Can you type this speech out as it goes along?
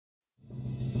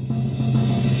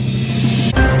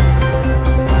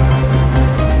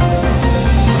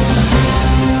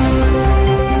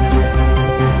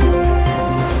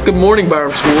Good morning,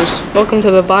 Byram Schools. Welcome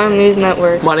to the Byram News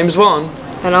Network. My name is Vaughn.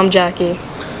 And I'm Jackie.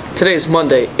 Today is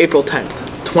Monday, April 10th,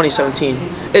 2017.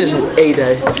 It is an A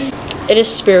day. It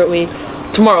is Spirit Week.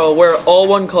 Tomorrow, wear all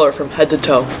one color from head to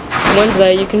toe.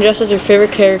 Wednesday, you can dress as your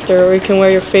favorite character or you can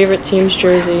wear your favorite team's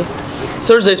jersey.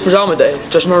 Thursday's pajama day.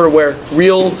 Just remember to wear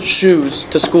real shoes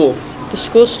to school. The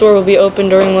school store will be open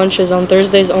during lunches on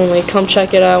Thursdays only. Come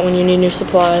check it out when you need new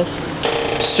supplies.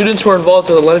 Students who are involved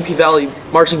in the Lenape Valley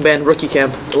Marching Band Rookie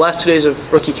Camp, the last 2 days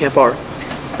of Rookie Camp are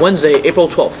Wednesday, April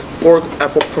 12th,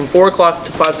 from 4 o'clock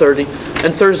to 5:30,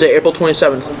 and Thursday, April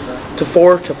 27th, to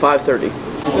 4 to 5:30.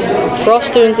 For all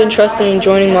students interested in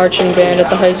joining marching band at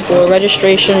the high school,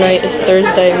 registration night is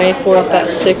Thursday, May 4th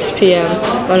at 6 p.m.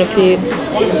 Lenape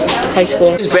High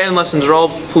School. These band lessons are all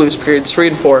flutes periods 3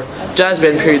 and 4, jazz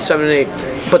band periods 7 and 8,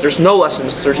 but there's no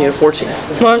lessons 13 and 14.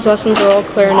 Tomorrow's lessons are all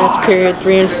clarinets period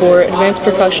 3 and 4, advanced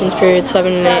percussions period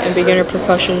 7 and 8, and beginner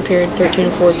percussion period 13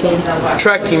 and 14.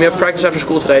 Track team, you have practice after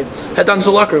school today. Head down to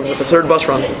the locker room with the 3rd bus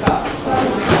run.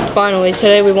 Finally,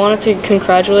 today we wanted to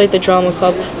congratulate the Drama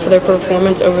Club for their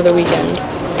performance over the weekend.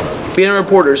 BNN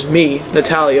reporters, me,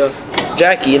 Natalia,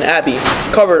 Jackie, and Abby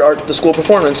covered the school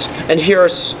performance, and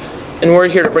we're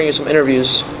here to bring you some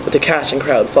interviews with the cast and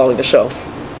crowd following the show.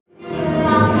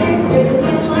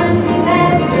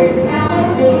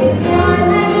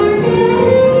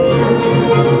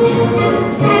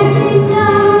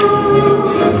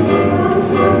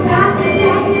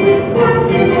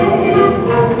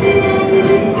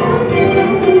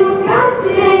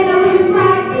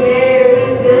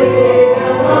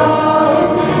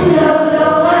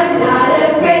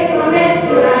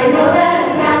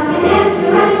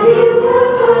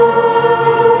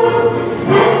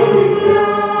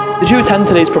 Did you attend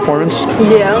today's performance?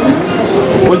 Yeah.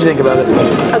 What did you think about it?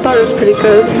 I thought it was pretty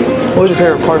good. What was your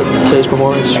favorite part of today's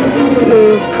performance?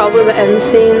 Probably the end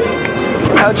scene.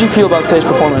 How did you feel about today's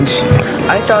performance?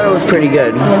 I thought it was pretty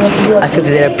good. I think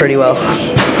they did it pretty well.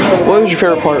 What was your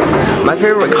favorite part? My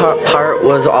favorite part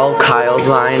was all Kyle's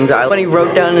lines. When he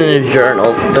wrote down in his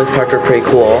journal, those parts were pretty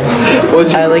cool.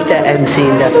 I like that end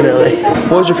scene, definitely.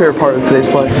 What was your favorite part of today's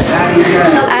play?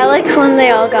 I like when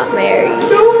they all got married.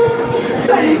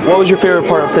 What was your favorite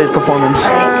part of today's performance?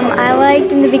 I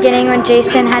liked in the beginning when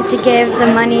Jason had to give the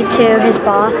money to his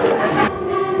boss.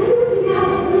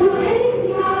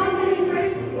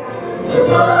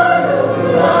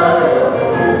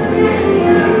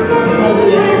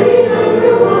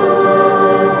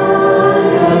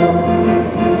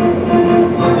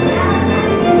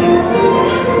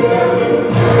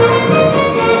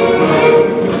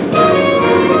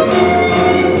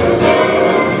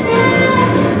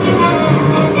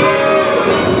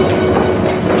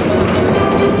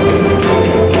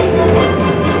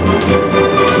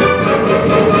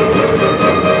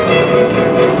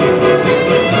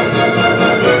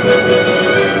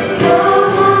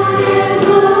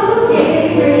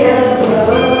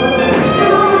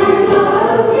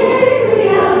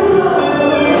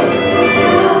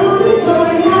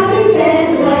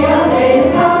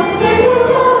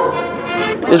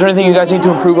 Is there anything you guys need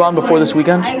to improve on before this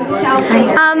weekend?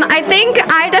 I think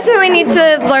I definitely need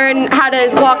to learn how to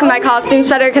walk in my costumes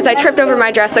better because I tripped over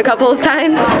my dress a couple of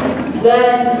times.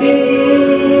 That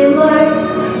feel like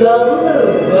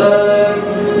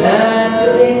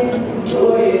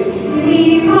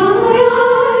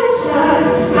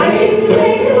I can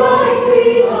say goodbye,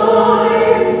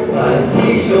 sweetheart. I'm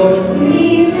seashore.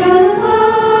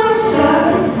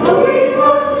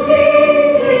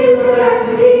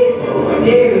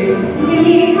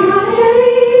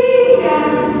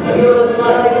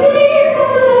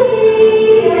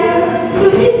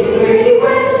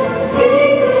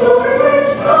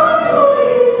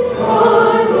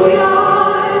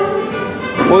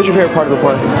 What was your favorite part of the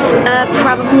play?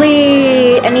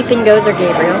 Probably Anything Goes or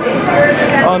Gabriel.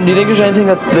 Do you think there's anything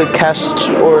that the cast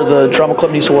or the drama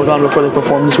club needs to work on before they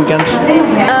perform this weekend?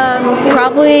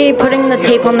 Probably putting the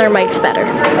tape on their mics better.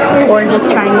 Or just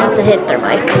trying not to hit their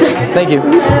mics. Thank you.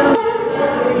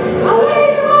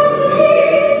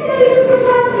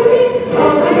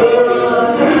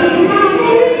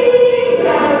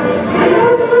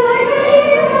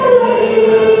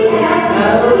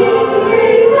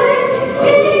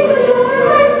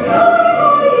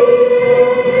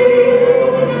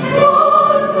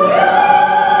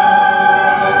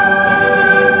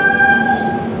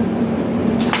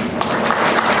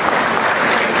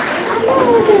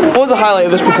 What was the highlight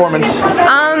of this performance?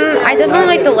 I definitely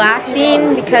like the last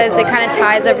scene because it kind of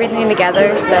ties everything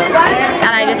together. So,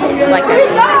 and I just like that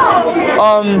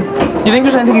scene. Do you think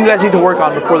there's anything you guys need to work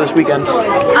on before this weekend?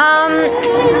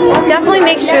 Definitely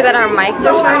make sure that our mics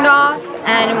are turned off.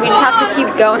 and we just have to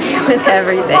keep going with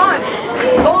everything.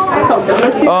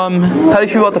 How do you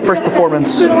feel about the first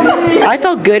performance? I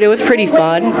felt good. It was pretty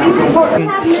fun.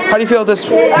 How do you feel about this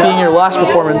being your last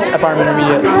performance at Byram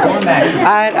Intermediate?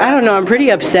 I don't know. I'm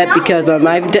pretty upset because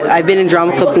I've been in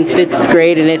drama club since 5th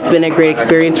grade, and it's been a great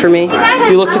experience for me.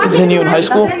 Do you look to continue in high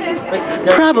school?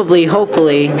 Probably,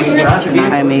 hopefully,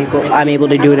 I'm able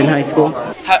to do it in high school.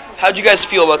 How'd you guys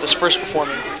feel about this first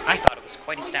performance? I thought it was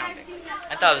quite astounding.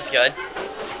 I thought it was good.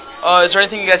 Is there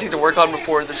anything you guys need to work on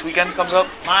before this weekend comes up?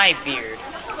 My beard.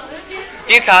 A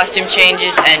few costume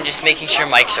changes and just making sure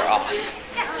mics are off.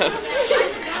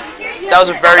 That was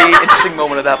a very interesting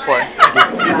moment of that play.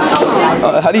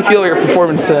 How do you feel about your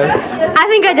performance today? I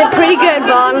think I did pretty good,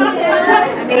 Vaughn.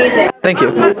 Amazing. Thank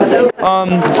you.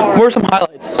 What are some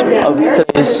highlights of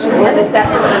today's?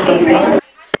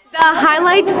 The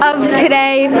highlights of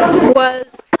today was,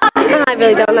 I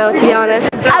really don't know, to be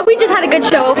honest. We just had a good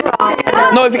show overall.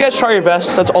 No, if you guys try your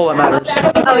best, that's all that matters.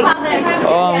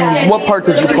 What part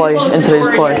did you play in today's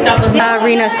play?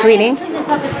 Rena Sweeney.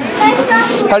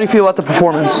 How do you feel about the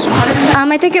performance?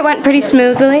 I think it went pretty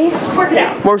smoothly.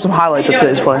 What were some highlights of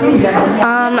today's play?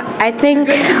 I think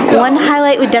one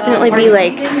highlight would definitely be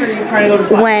like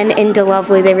when in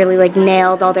DeLovely they really like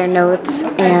nailed all their notes,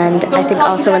 and I think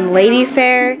also in Lady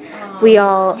Fair we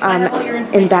all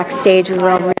in backstage we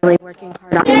were all really working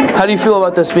hard on it. How do you feel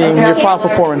about this being your final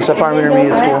performance at Byram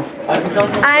Intermediate School?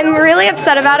 I'm really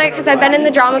upset about it because I've been in the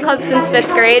drama club since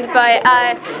 5th grade, but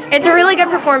it's a really good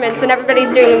performance and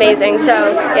everybody's doing amazing,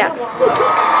 so yeah.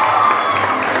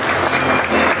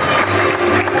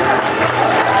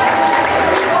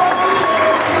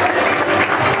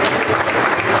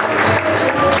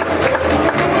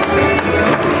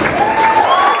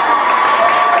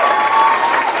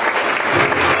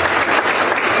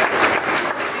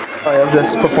 Of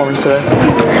this performance today?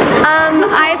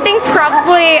 I think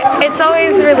probably it's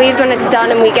always relieved when it's done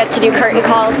and we get to do curtain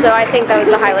calls, so I think that was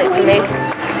the highlight for me.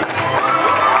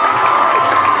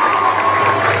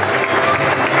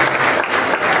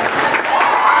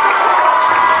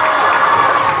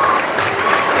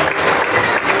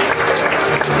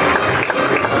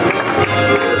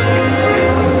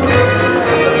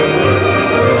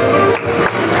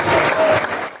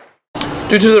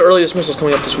 Due to the early dismissals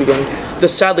coming up this weekend,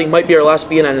 this sadly might be our last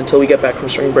BNN until we get back from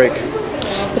spring break.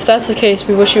 If that's the case,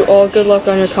 we wish you all good luck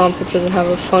on your conferences and have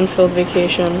a fun-filled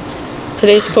vacation.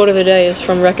 Today's quote of the day is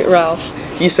from Wreck-It Ralph.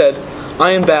 He said,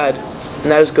 "I am bad,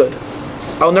 and that is good.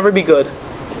 I will never be good,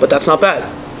 but that's not bad.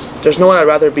 There's no one I'd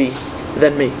rather be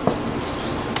than me."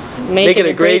 Make it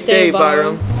a great day,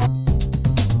 Byram.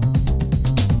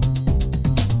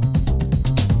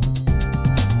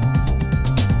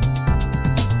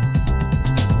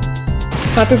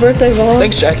 Happy birthday, Vaughn.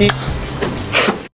 Thanks, Jackie.